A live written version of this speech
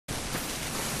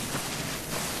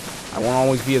won't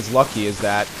always be as lucky as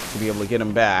that to be able to get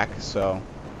him back, so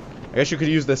I guess you could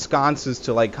use the sconces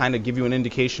to, like, kind of give you an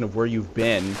indication of where you've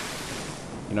been.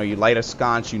 You know, you light a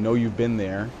sconce, you know you've been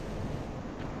there.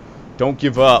 Don't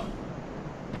give up.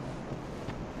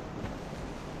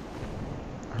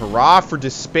 Hurrah for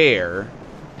despair.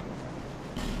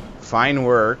 Fine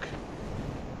work.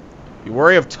 You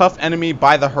worry of tough enemy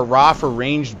by the hurrah for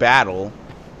ranged battle.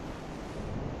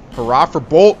 Hurrah for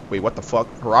bolt. Wait, what the fuck?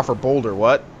 Hurrah for boulder,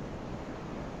 what?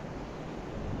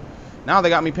 Now they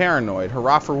got me paranoid.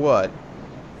 Hurrah for what?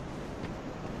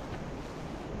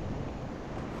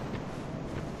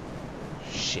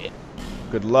 Shit.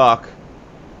 Good luck.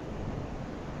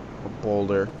 For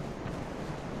boulder.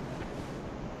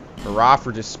 Hurrah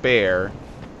for despair.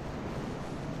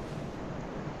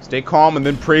 Stay calm and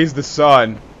then praise the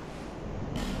sun.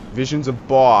 Visions of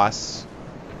boss.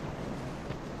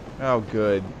 Oh,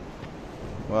 good.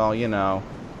 Well, you know.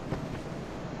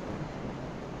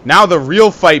 Now the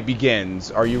real fight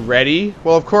begins. Are you ready?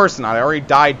 Well, of course not. I already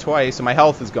died twice and my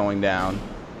health is going down.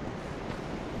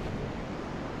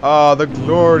 Oh, the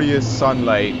glorious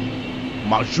sunlight.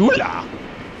 Majula!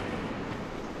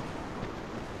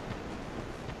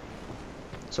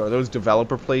 So are those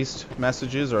developer-placed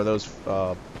messages or are those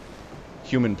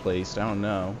human-placed? I don't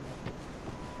know.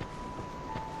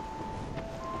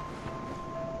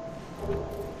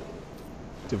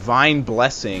 Divine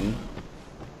blessing.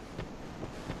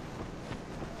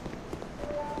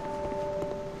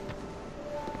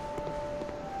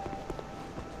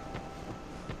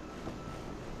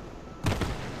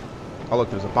 Oh look,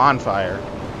 there's a bonfire.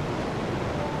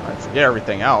 Alright, forget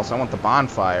everything else. I want the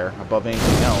bonfire above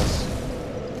anything else.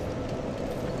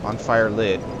 Bonfire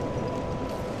lit.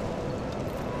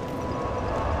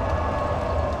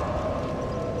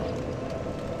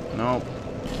 Nope.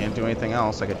 Can't do anything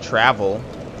else. I could travel.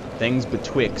 Things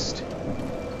betwixt.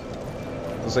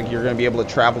 Looks like you're going to be able to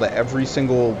travel to every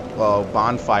single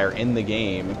bonfire in the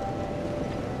game.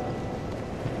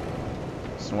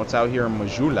 So what's out here in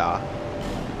Majula?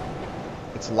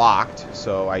 It's locked,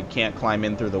 so I can't climb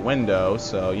in through the window,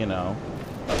 so, you know.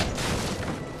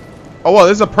 Oh, well,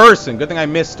 there's a person. Good thing I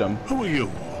missed him. Who are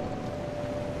you?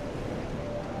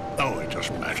 Oh, it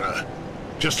doesn't matter.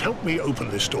 Just help me open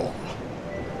this door.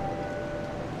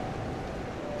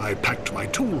 I packed my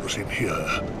tools in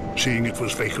here, seeing it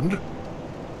was vacant.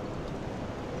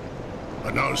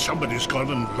 And now somebody's gone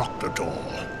and locked the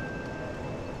door.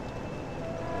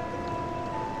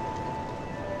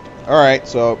 Alright,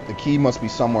 so the key must be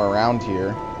somewhere around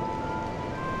here.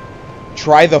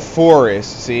 Try the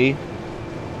forest, see?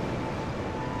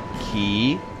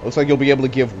 Key. Looks like you'll be able to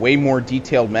give way more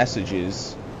detailed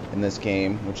messages in this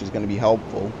game, which is going to be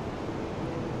helpful.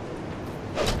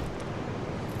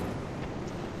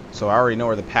 So I already know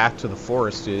where the path to the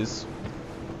forest is.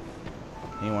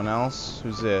 Anyone else?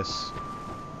 Who's this?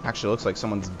 Actually, it looks like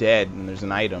someone's dead and there's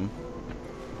an item.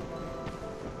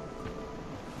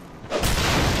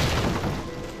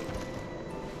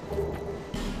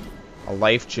 A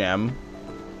life gem.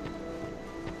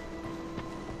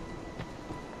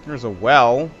 There's a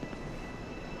well.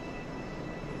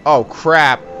 Oh,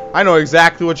 crap. I know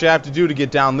exactly what you have to do to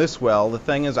get down this well. The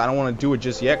thing is, I don't want to do it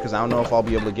just yet because I don't know if I'll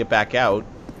be able to get back out.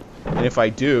 And if I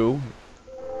do,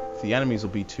 the enemies will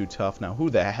be too tough. Now, who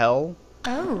the hell?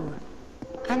 Oh,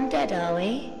 undead, are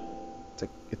we?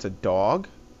 It's a dog?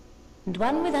 And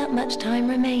one without much time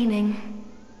remaining.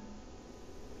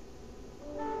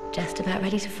 Just about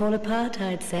ready to fall apart,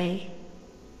 I'd say.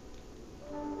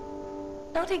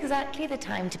 Not exactly the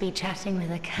time to be chatting with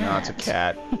a cat. No, it's a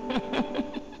cat.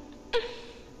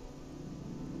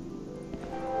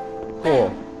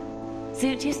 Cool.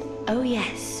 Suit you? Oh,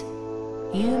 yes.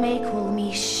 You may call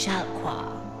me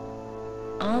Shalqua.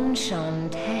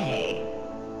 Enchanté.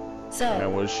 So,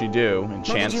 And what does she do? what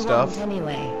Enchant did you stuff? want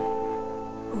anyway?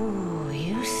 Ooh,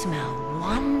 you smell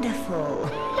wonderful.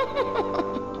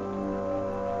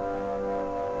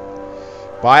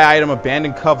 Buy item,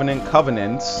 abandoned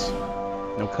covenants.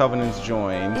 No covenants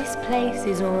joined. This place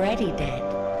is already dead.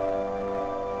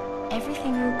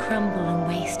 Everything will crumble and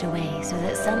waste away so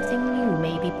that something new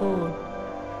may be born.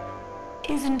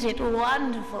 Isn't it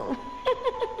wonderful?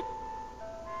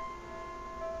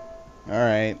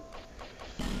 Alright.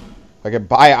 I could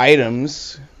buy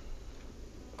items.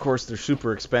 Of course, they're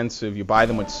super expensive. You buy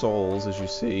them with souls, as you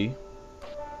see.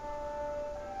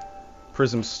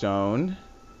 Prism stone.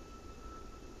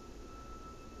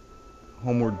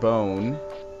 Homeward bone.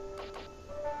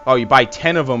 Oh, you buy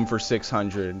 10 of them for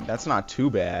 600. That's not too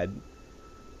bad.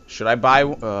 Should I buy...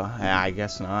 I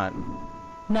guess not.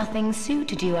 Nothing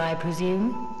suited you, I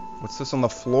presume? What's this on the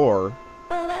floor?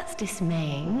 Well, That's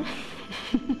dismaying.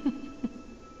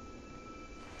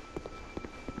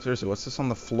 Seriously, what's this on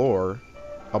the floor?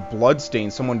 A blood stain.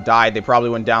 Someone died. They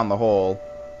probably went down the hole.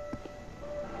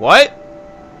 What?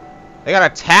 They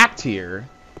got attacked here.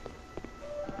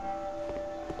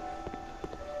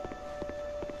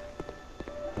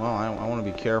 Well, I want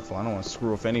to be careful. I don't want to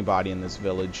screw with anybody in this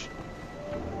village.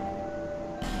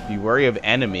 Be wary of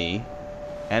enemy.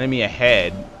 Enemy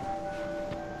ahead.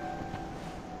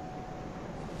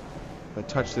 If I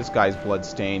touch this guy's blood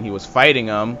stain, he was fighting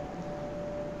him.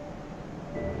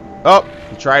 Oh,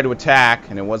 he tried to attack,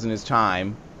 and it wasn't his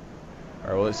time.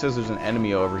 Alright, well, it says there's an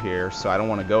enemy over here, so I don't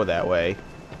want to go that way.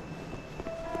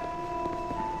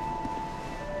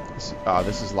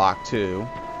 This is locked, too.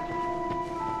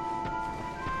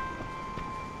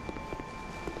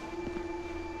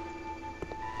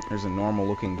 There's a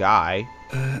normal-looking guy.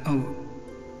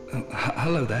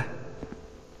 Hello there.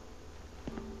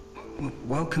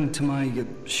 Welcome to my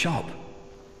shop.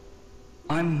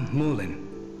 I'm Morlin,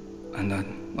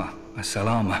 and well, I sell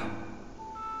armor.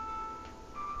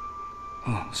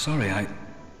 Oh, sorry,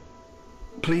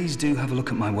 Please do have a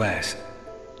look at my wares.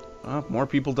 Oh, more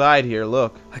people died here,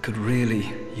 look. I could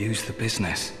really use the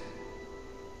business.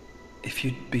 If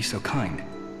you'd be so kind.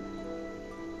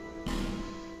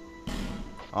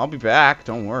 I'll be back,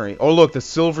 don't worry. Oh, look, the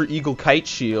Silver Eagle Kite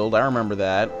Shield. I remember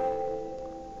that.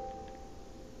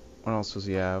 What else does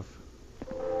he have?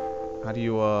 How do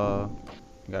you,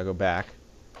 you gotta go back.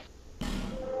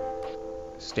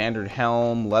 Standard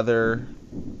helm, leather.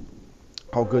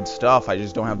 All good stuff. I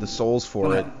just don't have the souls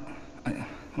for it.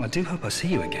 I do hope I see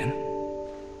you again.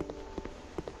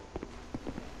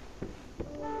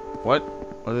 What?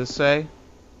 What does it say?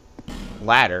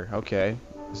 Ladder. Okay.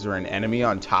 Is there an enemy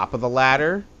on top of the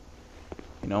ladder?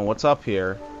 You know, what's up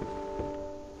here?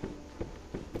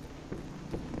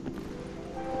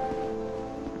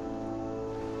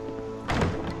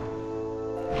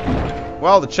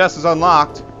 Well, the chest is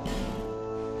unlocked.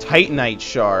 Titanite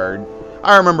shard.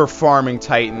 I remember farming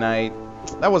Titanite.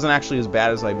 That wasn't actually as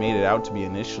bad as I made it out to be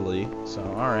initially. So,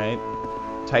 alright.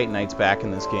 Titanite's back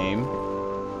in this game.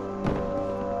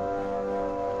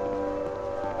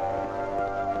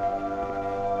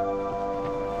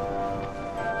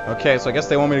 Okay, so I guess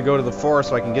they want me to go to the forest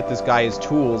so I can get this guy his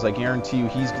tools. I guarantee you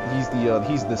he's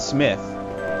the smith.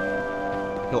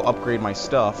 He'll upgrade my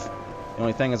stuff. The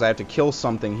only thing is I have to kill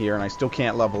something here and I still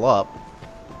can't level up.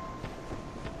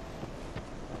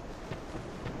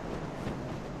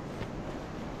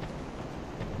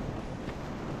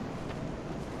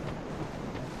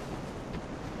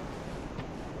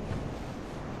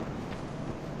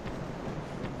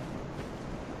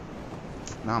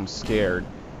 Now I'm scared.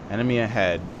 Enemy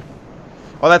ahead.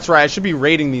 Oh, that's right. I should be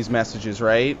rating these messages,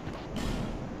 right?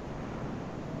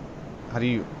 How do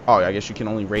you... Oh, I guess you can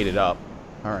only rate it up.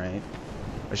 Alright.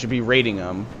 I should be rating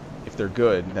them. If they're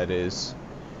good, that is.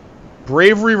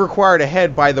 Bravery required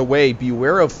ahead, by the way.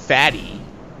 Beware of Fatty.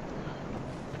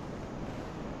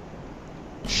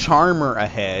 Charmer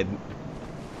ahead.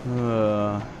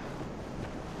 Now,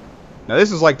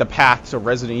 this is like the path to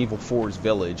Resident Evil 4's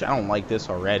village. I don't like this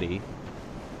already.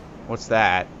 What's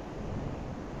that?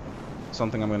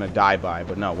 Something I'm gonna die by,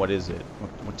 but no, what is it?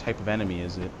 What type of enemy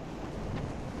is it?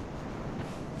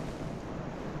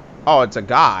 Oh, it's a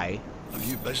guy. Have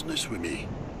you business with me?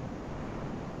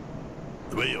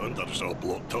 The way yonder is all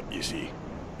blocked up, you see,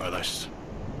 by this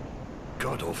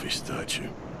god-awful statue.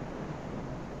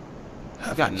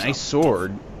 He's got a nice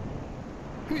sword.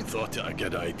 Who thought it a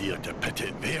good idea to put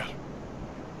it there?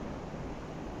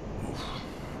 Oof,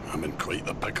 I'm in quite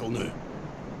the pickle now.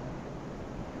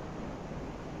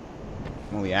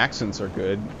 Well, the accents are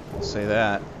good. I'll say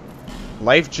that.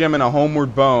 Life gem and a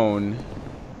homeward bone.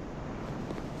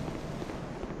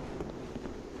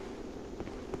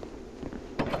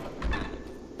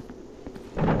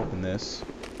 Open this.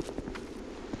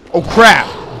 Oh, crap!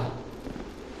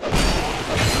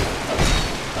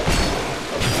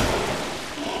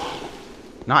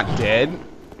 Not dead?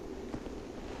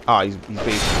 Oh, he's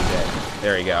basically dead.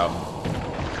 There you go.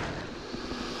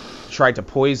 Tried to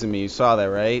poison me. You saw that,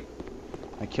 right?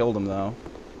 I killed him, though.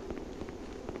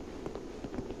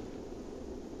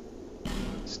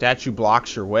 Statue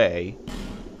blocks your way.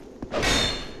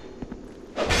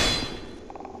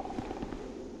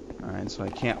 Alright, so I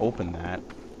can't open that.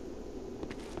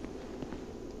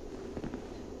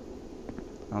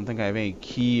 I don't think I have any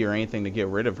key or anything to get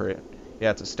rid of her.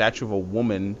 Yeah, it's a statue of a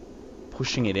woman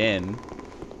pushing it in.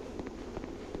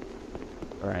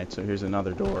 Alright, so here's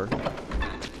another door.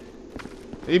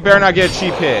 You better not get a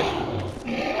cheap hit.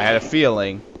 I had a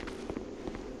feeling.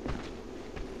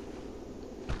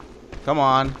 Come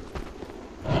on.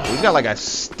 He's got like a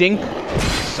stink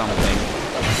something.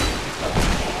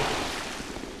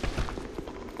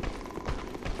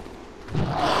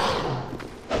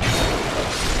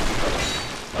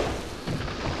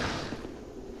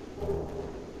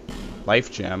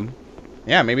 Life gem.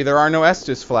 Yeah, maybe there are no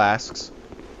Estus flasks.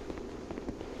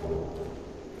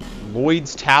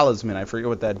 Lloyd's talisman. I forget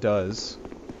what that does.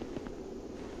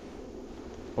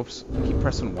 Oops. I keep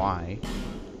pressing Y.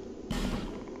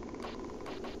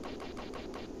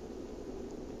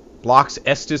 Blocks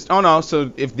Estus. Oh no,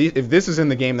 so if this is in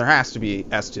the game, there has to be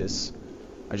Estus.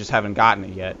 I just haven't gotten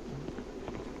it yet.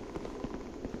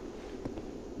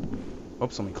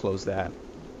 Oops, let me close that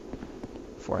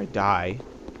before I die.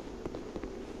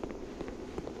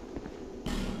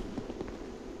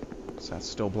 So that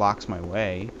still blocks my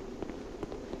way.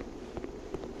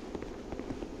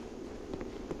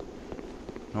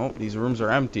 Nope, these rooms are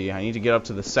empty. I need to get up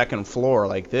to the second floor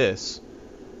like this.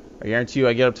 I guarantee you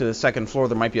I get up to the second floor,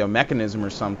 there might be a mechanism or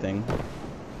something.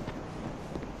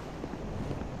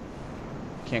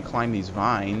 Can't climb these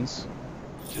vines.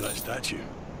 See that statue?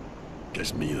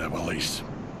 Gives me the willies.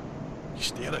 You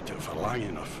stare at it for long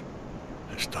enough,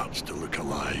 it starts to look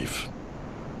alive.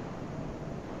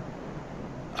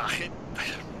 It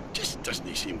just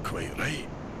doesn't seem quite right.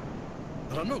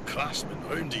 There are no craftsmen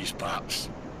round these parts.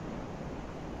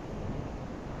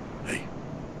 Hey,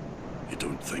 you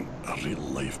don't think a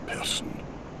real-life person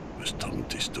was turned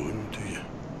to stone, do you?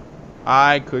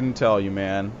 I couldn't tell you,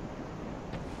 man.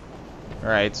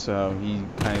 Alright, so he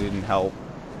kind of didn't help.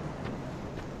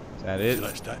 Is that it?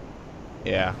 That's that.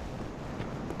 Yeah.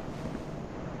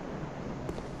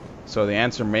 So the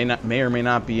answer may or may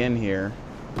not be in here.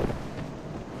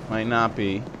 Might not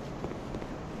be.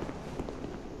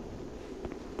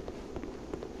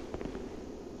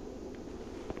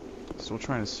 Still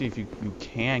trying to see if you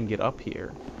can get up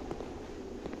here.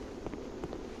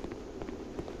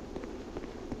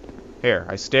 Here,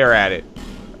 I stare at it.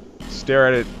 Stare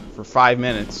at it for 5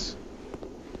 minutes.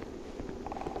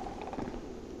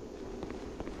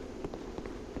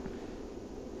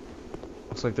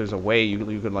 Looks like there's a way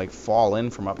you could like fall in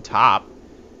from up top.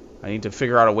 I need to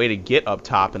figure out a way to get up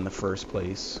top in the first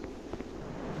place.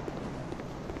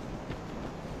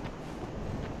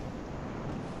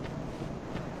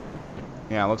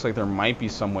 Yeah, it looks like there might be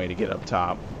some way to get up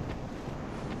top.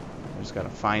 I just gotta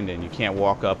find it, and you can't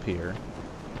walk up here.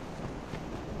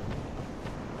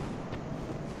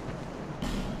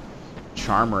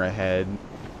 Charmer ahead.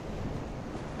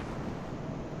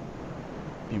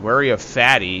 Be wary of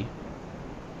Fatty.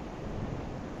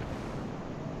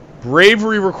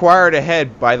 Bravery required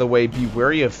ahead, by the way. Be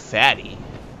wary of Fatty.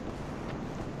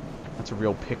 That's a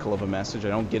real pickle of a message. I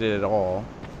don't get it at all.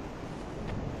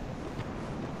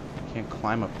 Can't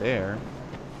climb up there.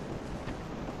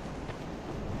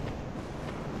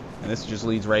 And this just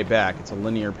leads right back. It's a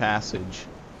linear passage.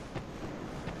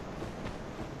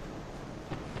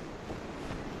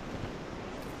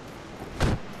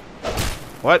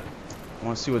 What? I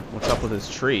want to see what's up with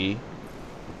this tree.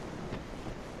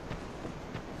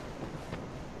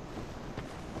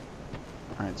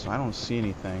 Alright, so I don't see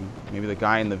anything. Maybe the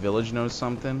guy in the village knows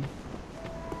something?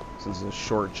 Since it's a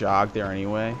short jog there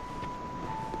anyway.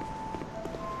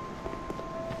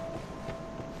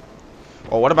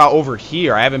 Oh, what about over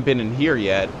here? I haven't been in here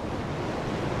yet.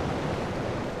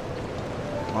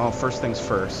 Well, first things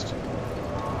first.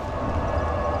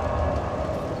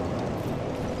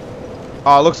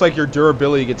 Oh, it looks like your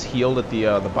durability gets healed at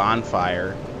the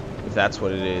bonfire, if that's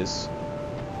what it is.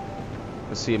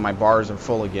 Let's see, my bars are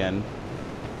full again.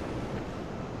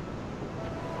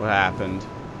 What happened?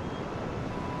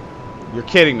 You're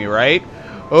kidding me, right?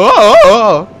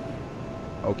 Oh!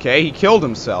 Okay, he killed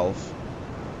himself.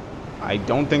 I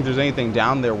don't think there's anything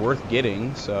down there worth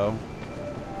getting, so...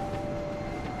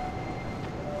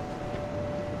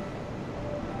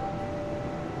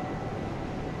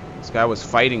 This guy was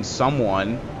fighting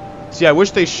someone. See, I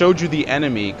wish they showed you the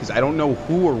enemy, because I don't know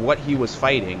who or what he was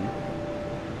fighting.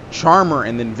 Charmer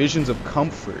and then Visions of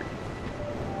Comfort.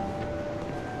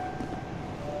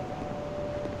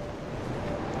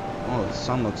 Oh, the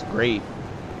sun looks great.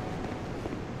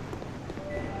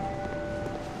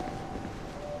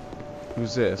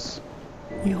 Who's this?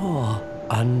 You're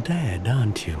undead,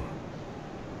 aren't you?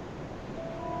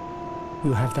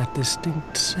 You have that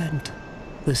distinct scent,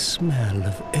 the smell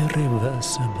of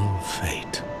irreversible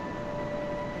fate.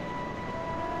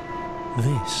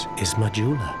 This is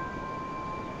Majula.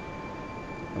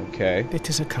 Okay. It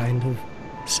is a kind of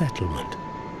settlement.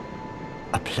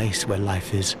 A place where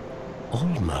life is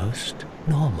almost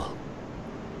normal.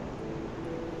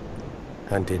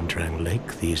 And in Drang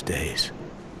Lake these days,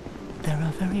 There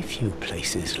are very few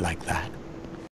places like that.